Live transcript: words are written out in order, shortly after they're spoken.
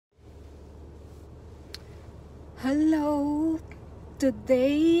Hello,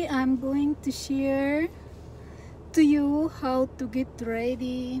 today I'm going to share to you how to get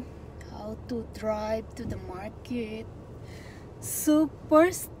ready, how to drive to the market. So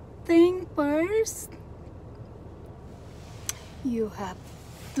first thing first, you have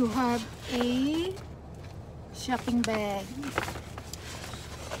to have a shopping bag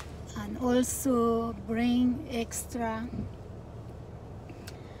and also bring extra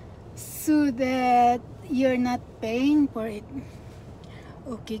so that you're not paying for it.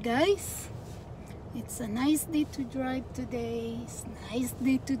 Okay guys, it's a nice day to drive today. It's a nice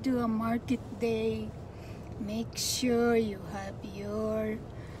day to do a market day. Make sure you have your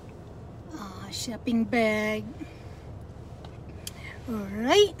shopping bag.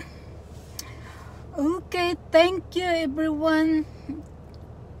 Alright. Okay, thank you everyone.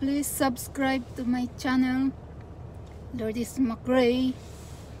 Please subscribe to my channel, Lourdes McRae.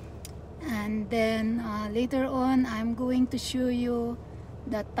 And then later on I'm going to show you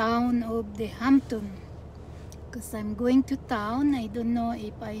the town of the Hampton, because I'm going to town. I don't know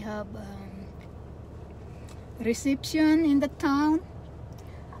if I have reception in the town,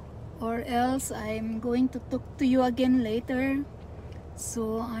 or else I'm going to talk to you again later.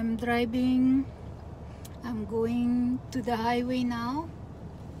 So I'm driving, I'm going to the highway now,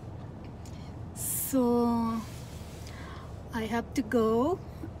 so I have to go,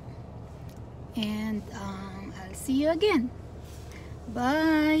 and I'll see you again.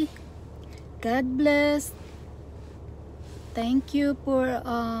 Bye. God bless. Thank you for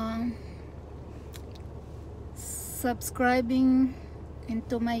subscribing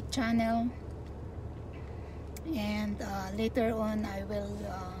into my channel, and later on I will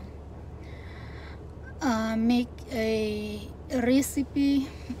make a recipe.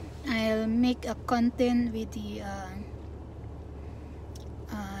 I'll make a content with the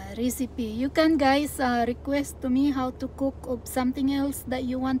recipe. You can guys request to me how to cook of something else that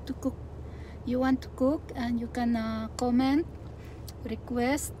you want to cook, and you can comment,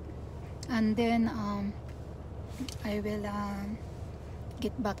 request, and then I will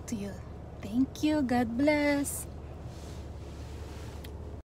get back to you. Thank you. God bless.